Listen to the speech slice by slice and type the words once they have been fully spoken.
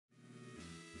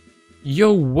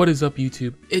Yo, what is up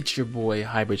YouTube? It's your boy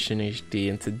HybridXinHD,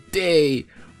 and today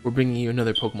we're bringing you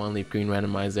another Pokemon Leaf Green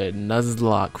Randomizer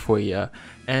Nuzlocke for you.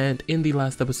 And in the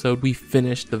last episode we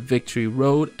finished the victory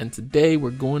road, and today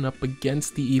we're going up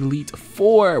against the Elite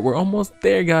Four. We're almost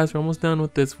there, guys. We're almost done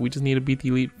with this. We just need to beat the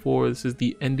Elite Four. This is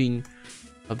the ending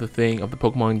of the thing, of the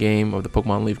Pokemon game, of the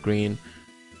Pokemon Leaf Green.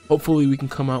 Hopefully we can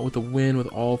come out with a win with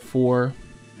all four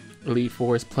Elite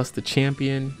Fours plus the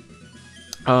champion.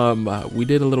 We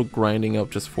did a little grinding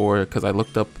up just because I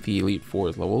looked up the Elite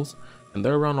Four's levels, and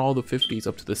they're around all the 50s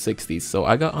up to the 60s. So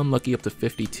I got unlucky up to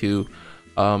 52.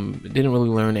 Didn't really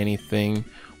learn anything.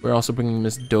 We're also bringing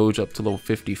Miss Doge up to level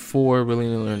 54. Really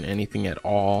didn't learn anything at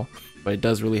all, but it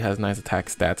does really has nice attack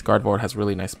stats. Gardevoir has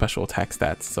really nice special attack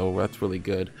stats, so that's really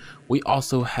good. We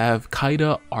also have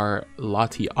Kaida, our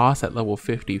Latias, at level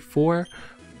 54.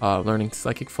 Learning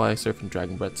Psychic, Fly, Surf, and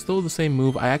Dragon Breath. Still the same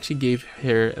move. I actually gave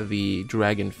her the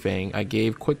Dragon Fang. I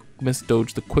gave Miss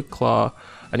Doge the Quick Claw.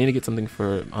 I need to get something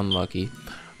for Unlucky.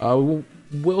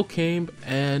 Will came,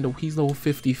 and he's level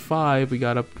 55. We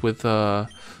got up with,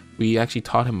 we actually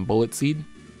taught him Bullet Seed.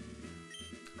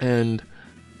 And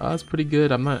that's pretty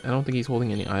good. I don't think he's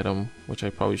holding any item, which I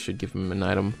probably should give him an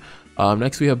item.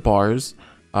 Next we have Bars.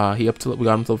 We got him to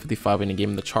level 55, and he gave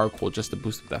him the Charcoal just to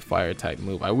boost up that fire type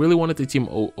move. I really wanted to team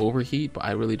Overheat, but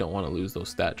I really don't want to lose those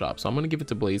stat drops, so I'm gonna give it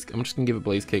to Blaze. I'm just gonna give it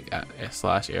Blaze Kick at /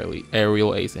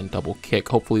 Aerial Ace and Double Kick,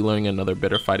 hopefully learning another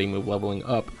better fighting move, leveling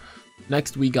up.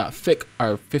 Next we got Fick,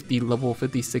 our level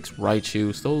 56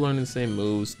 Raichu, still learning the same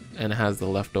moves, and has the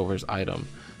leftovers item.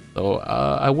 So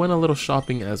I went a little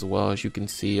shopping as well. As you can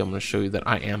see, I'm gonna show you that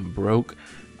I am broke.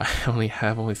 I only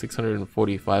have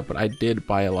 645, but I did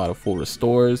buy a lot of full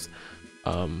restores.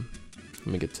 Let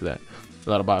me get to that. A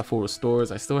lot of buy full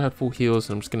restores. I still had full heals,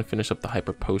 and I'm just gonna finish up the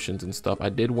hyper potions and stuff. I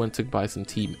did want to buy some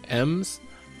Team M's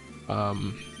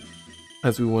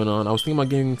as we went on. I was thinking about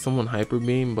getting someone Hyper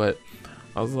Beam, but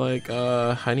I was like,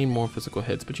 I need more physical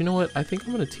hits. But you know what? I think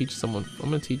I'm gonna teach someone. I'm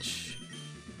gonna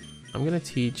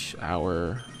teach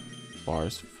our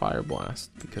Bars Fire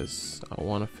Blast, because I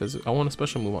want a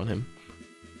special move on him.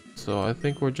 So I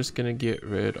think we're just gonna get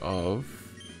rid of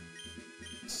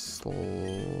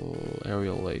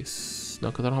Aerial Ace. No,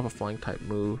 because I don't have a flying type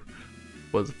move.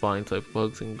 What's flying type?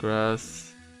 Bugs and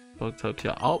grass. Bug type.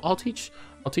 Yeah, I'll teach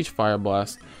Fire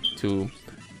Blast to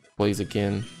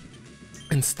Blaziken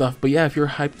and stuff. But yeah, if you're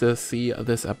hyped to see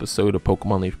this episode of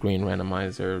Pokemon Leaf Green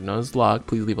Randomizer Nuzlocke,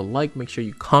 please leave a like. Make sure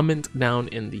you comment down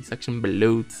in the section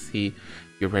below to see if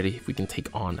you're ready, if we can take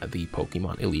on the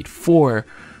Pokemon Elite Four.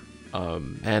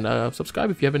 And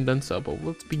subscribe if you haven't done so. But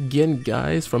let's begin,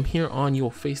 guys. From here on, you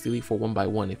will face the Elite Four one by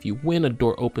one. If you win, a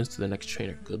door opens to the next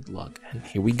trainer. Good luck. And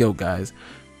here we go, guys.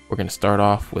 We're gonna start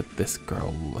off with this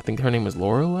girl. I think her name is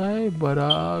Lorelei, but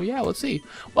yeah, let's see.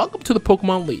 Welcome to the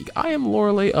Pokemon League. I am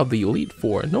Lorelei of the Elite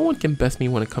Four. No one can best me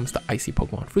when it comes to icy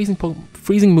Pokemon.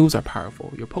 Freezing moves are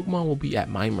powerful. Your Pokemon will be at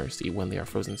my mercy when they are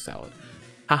frozen solid.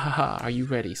 Ha ha ha, are you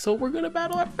ready? So we're gonna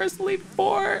battle our first Elite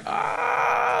Four.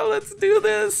 Let's do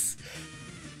this.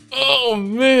 Oh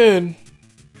man.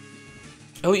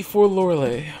 Elite Four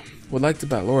Lorelei. Would like to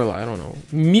battle Lorelei, I don't know.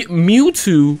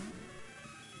 Mewtwo.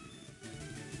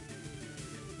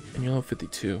 And you're level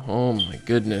 52. Oh my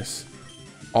goodness.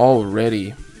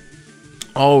 Already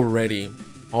a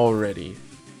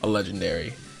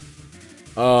legendary.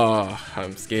 Oh,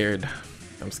 I'm scared.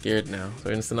 I'm scared now. So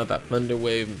we're gonna send out that Thunder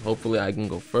Wave. Hopefully I can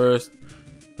go first.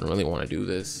 I don't really want to do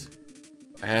this.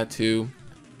 I had to.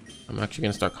 I'm actually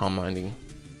gonna start Calm Minding.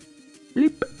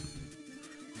 Bleep.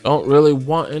 Don't really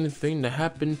want anything to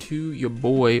happen to your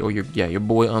boy, or your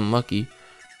boy Unlucky.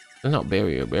 There's no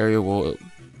barrier. Barrier will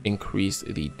increase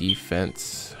the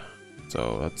defense,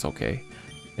 so that's okay.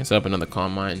 Let's set up another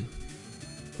Calm Mind.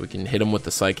 We can hit him with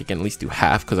the Psychic and at least do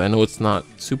half, because I know it's not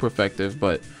super effective,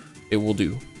 but it will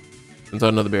do. Sends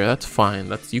out another barrier. That's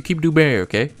fine. You keep doing barrier,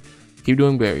 okay? Keep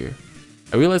doing barrier.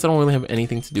 I realize I don't really have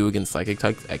anything to do against Psychic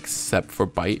types except for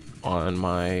Bite on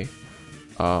my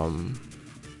oh,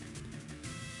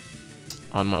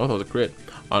 that was a crit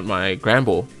on my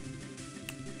Granbull.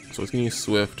 So it's gonna use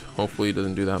Swift. Hopefully it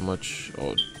doesn't do that much.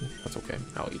 Oh, that's okay.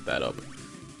 I'll eat that up.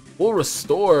 We'll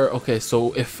restore. Okay,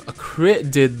 so if a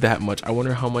crit did that much, I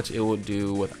wonder how much it will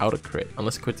do without a crit.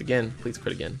 Unless it crits again. Please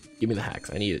crit again. Give me the hacks.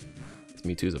 I need it.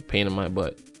 Mewtwo is a pain in my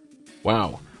butt.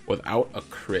 Wow, without a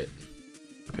crit.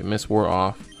 Okay, Miss wore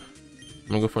off. I'm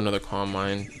gonna go for another Calm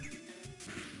Mind.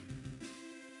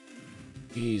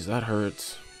 Jeez, that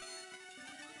hurts.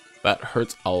 That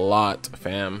hurts a lot,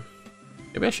 fam.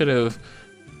 Maybe I should have.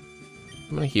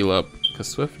 I'm gonna heal up because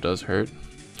Swift does hurt.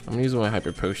 I'm gonna use my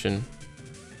Hyper Potion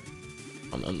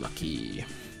on Unlucky.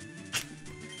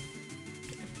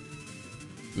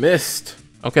 Missed.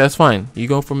 Okay, that's fine. You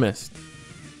go for missed.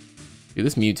 Dude,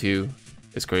 this Mewtwo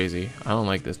is crazy. I don't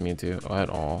like this Mewtwo at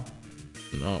all.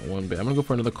 Not one bit. I'm gonna go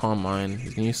for another Calm Mind.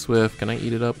 He's gonna use Swift. Can I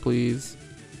eat it up, please?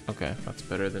 Okay, that's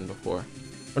better than before.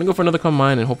 I'm gonna go for another Calm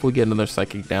Mind and hopefully get another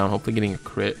Psychic down. Hopefully getting a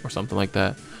crit or something like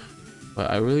that.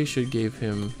 But I really should give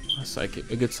him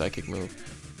a good Psychic move.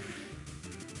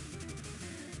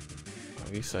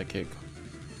 Use Psychic.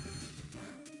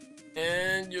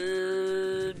 And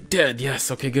you're dead. Yes.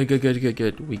 Okay. Good.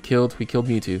 We killed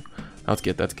Mewtwo. That's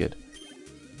good. That's good.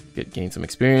 Gain some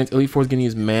experience. Elite Four is gonna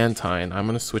use Mantine. I'm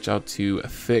gonna switch out to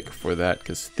Thick for that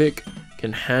because Thick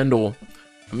can handle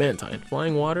a Mantine.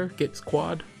 Flying Water gets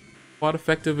quad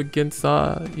effective against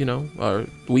you know,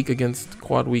 weak against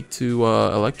quad, weak to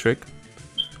electric.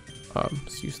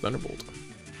 Let's use Thunderbolt.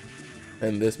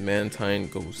 And this Mantine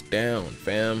goes down,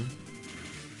 fam.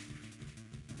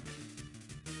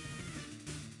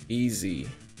 Easy.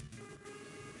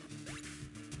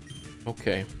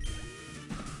 Okay.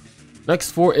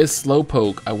 Next 4 is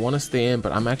Slowpoke. I want to stay in,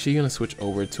 but I'm actually going to switch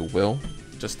over to Will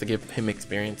just to give him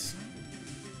experience.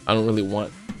 I don't really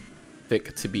want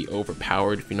Thick to be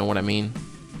overpowered, if you know what I mean.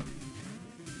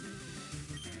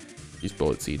 Use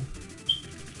Bullet Seed.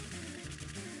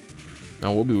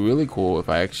 Now, it would be really cool if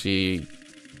I actually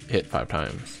hit 5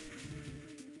 times.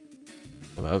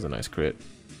 Well, that was a nice crit.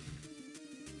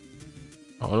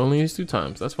 Oh, it only used 2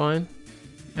 times. That's fine.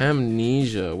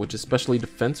 Amnesia, which is specially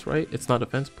defense, right? It's not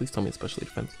defense. Please tell me it's specially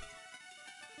defense.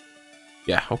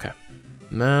 Yeah, okay.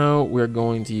 Now we're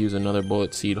going to use another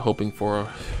Bullet Seed, hoping for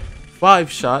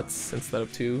 5 shots instead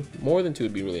of 2. More than 2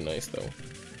 would be really nice, though.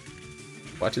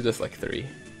 Watch it just like 3.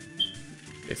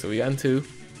 Okay, so we got in 2.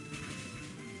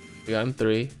 We got in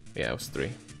 3. Yeah, it was 3.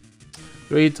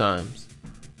 3 times.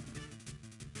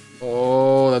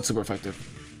 Oh, that's super effective.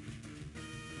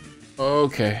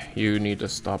 Okay, you need to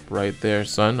stop right there,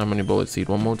 son. I'm gonna Bullet Seed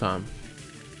one more time.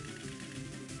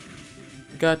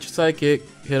 Got your Psychic.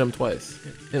 Hit him twice.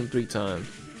 Hit him 3 times.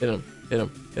 Hit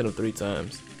him 3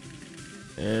 times.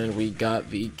 And we got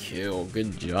the kill.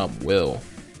 Good job, Will.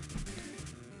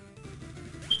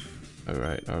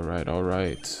 Alright.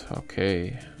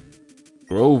 Okay.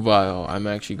 Grovyle. I'm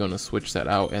actually gonna switch that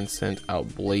out and send out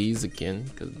Blaziken,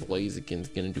 because Blaziken's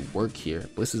gonna do work here.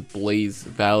 This is Blaze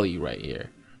Valley right here.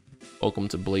 Welcome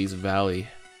to Blaze Valley.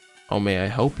 Oh, may I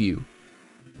help you?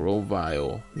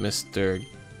 Grovyle, Mr.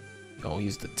 Oh,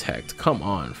 he's detect. Come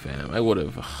on, fam. I would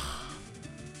have.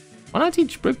 Why not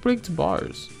teach Brick Break to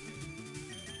bars?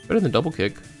 Better than Double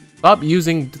Kick. Stop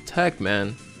using detect,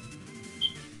 man.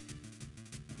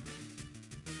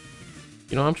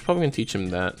 You know, I'm probably gonna teach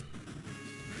him that.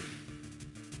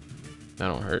 That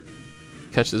don't hurt.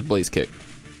 Catch this Blaze Kick.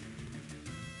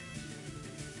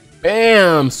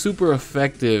 Bam! Super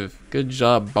effective. Good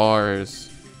job, bars.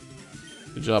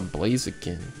 Good job,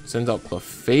 Blaziken. Sends out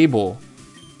Clefable.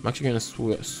 I'm actually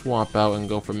gonna swap out and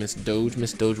go for Miss Doge.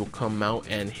 Miss Doge will come out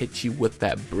and hit you with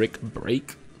that Brick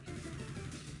Break.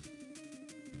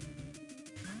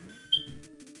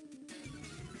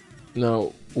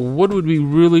 Now, what would be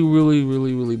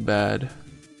really bad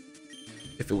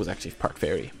if it was actually Part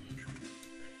Fairy?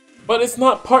 But it's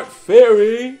not Part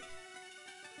Fairy!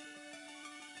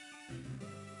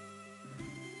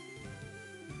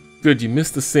 Good, you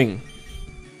missed the sing.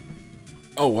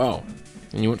 Oh, wow.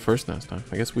 And you went first last time.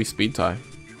 I guess we speed tie.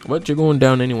 But you're going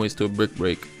down anyways to a Brick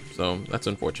Break. So, that's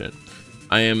unfortunate.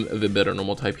 I am the better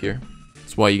normal type here.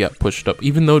 That's why you got pushed up.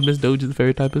 Even though Miss Doge is the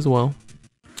fairy type as well.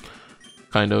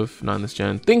 Kind of. Not in this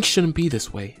gen. Things shouldn't be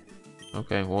this way.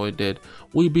 Okay, well it did.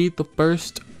 We beat the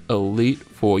first Elite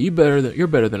Four. You're better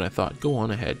than I thought. Go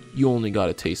on ahead. You only got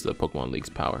a taste of the Pokemon League's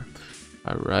power.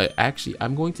 Alright. Actually,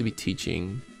 I'm going to be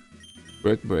teaching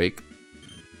Brick Break.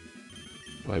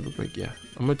 Why Brick Break? Yeah.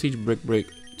 I'm gonna teach Brick Break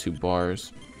to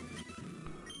bars.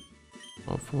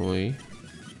 Hopefully.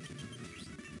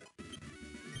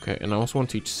 Okay, and I also want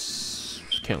to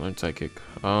teach. Can't learn Psychic.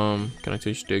 Can I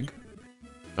teach Dig?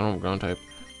 I don't have ground type.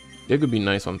 Dig would be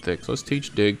nice on Thick. So let's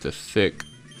teach Dig to Thick.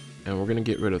 And we're gonna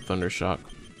get rid of Thunder Shock.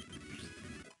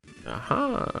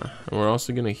 Aha! And we're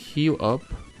also gonna heal up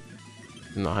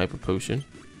in the Hyper Potion.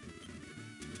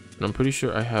 And I'm pretty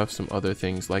sure I have some other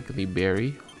things like the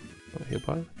berry. Oh, heal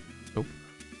pod? Nope.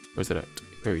 Where's it at?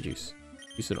 Berry juice.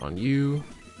 Use it on you.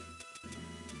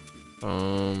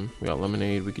 We got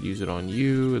lemonade. We could use it on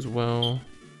you as well.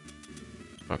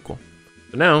 Ah, cool.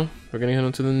 So now we're gonna head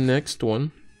on to the next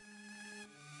one.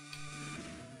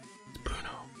 It's Bruno.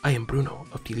 I am Bruno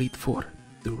of the Elite Four.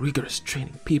 Through rigorous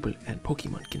training, people and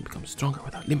Pokemon can become stronger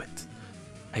without limit.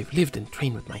 I've lived and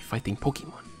trained with my fighting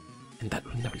Pokemon, and that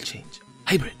will never change.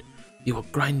 Hybrid, you will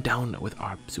grind down with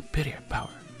our superior power.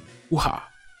 Waha!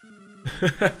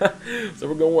 So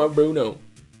we're going with Bruno.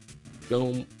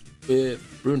 Going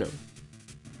with Bruno.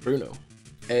 Bruno.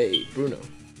 Hey, Bruno.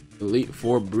 Elite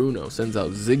 4 Bruno sends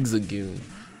out Zigzagoon.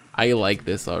 I like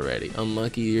this already.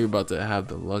 Unlucky, you're about to have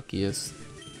the luckiest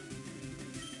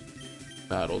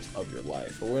battles of your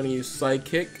life. But we're gonna use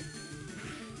Sidekick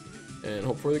and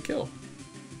hope for the kill.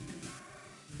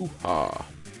 Ooh-ha.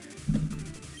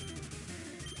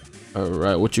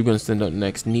 Alright, what you gonna send out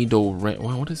next? Needle Rant.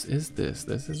 Wow, what is this?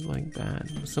 This is like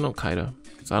bad. Send out Kaida,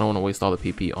 because I don't want to waste all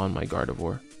the PP on my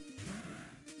Gardevoir.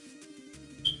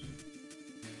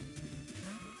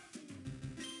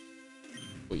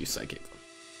 We'll use Psychic.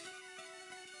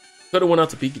 Could have went out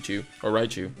to Pikachu or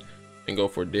Raichu and go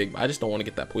for a dig, but I just don't want to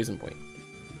get that poison point.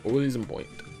 Poison point.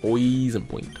 Poison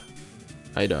point.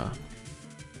 Kaida.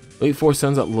 Elite 4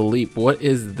 sends out Laleep. What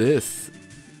is this?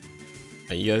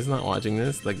 Are you guys not watching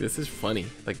this? Like, this is funny.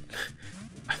 Like,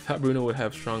 I thought Bruno would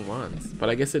have strong Mons, but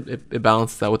I guess it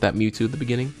balances out with that Mewtwo at the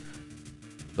beginning.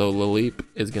 So Laleep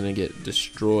is gonna get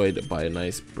destroyed by a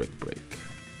nice Brick Break.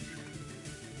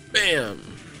 Bam!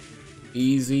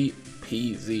 Easy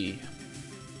peasy.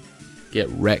 Get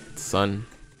wrecked, son.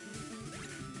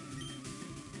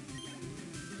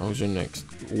 What was your next?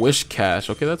 Wish Cash.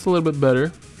 Okay, that's a little bit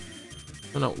better.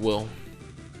 Oh, not Will.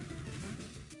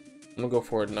 I'm gonna go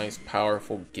for a nice,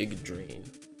 powerful Giga Drain.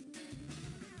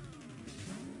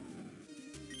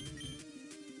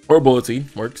 Or Bullet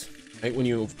Seed works. I hate when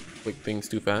you click things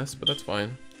too fast, but that's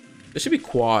fine. This should be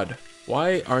quad.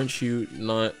 Why aren't you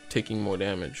not taking more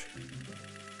damage?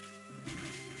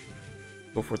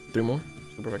 Go for 3 more.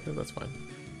 Super effective. That's fine.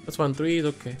 That's fine. 3 is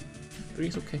okay. 3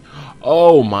 is okay.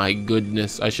 Oh my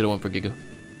goodness! I should have went for Giga.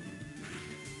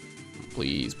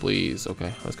 Please, please.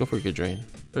 Okay, let's go for Giga Drain.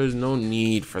 There's no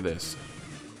need for this.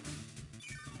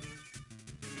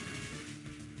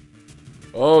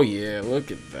 Oh yeah,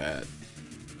 look at that.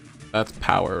 That's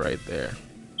power right there.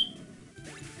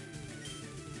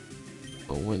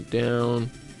 Oh, went down.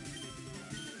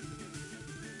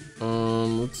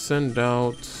 Let's send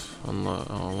out. I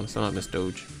want to send out Miss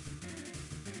Doge.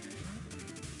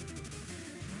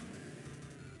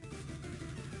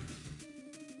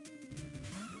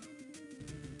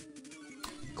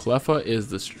 Cleffa is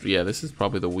the yeah. This is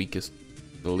probably the weakest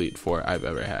Elite 4 I've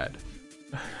ever had.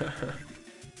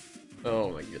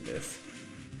 Oh my goodness.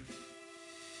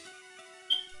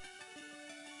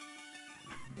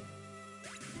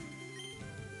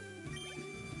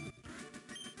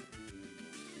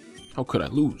 How could I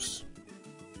lose?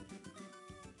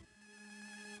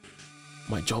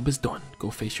 My job is done. Go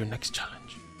face your next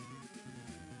challenge.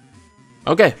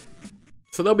 Okay.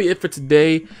 So that'll be it for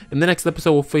today. In the next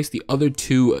episode, we'll face the other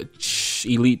 2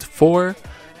 Elite 4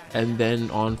 and then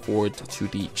on forward to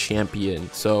the champion.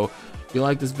 So if you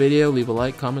like this video, leave a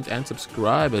like, comment, and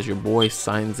subscribe as your boy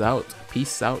signs out.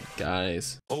 Peace out,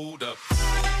 guys. Hold up.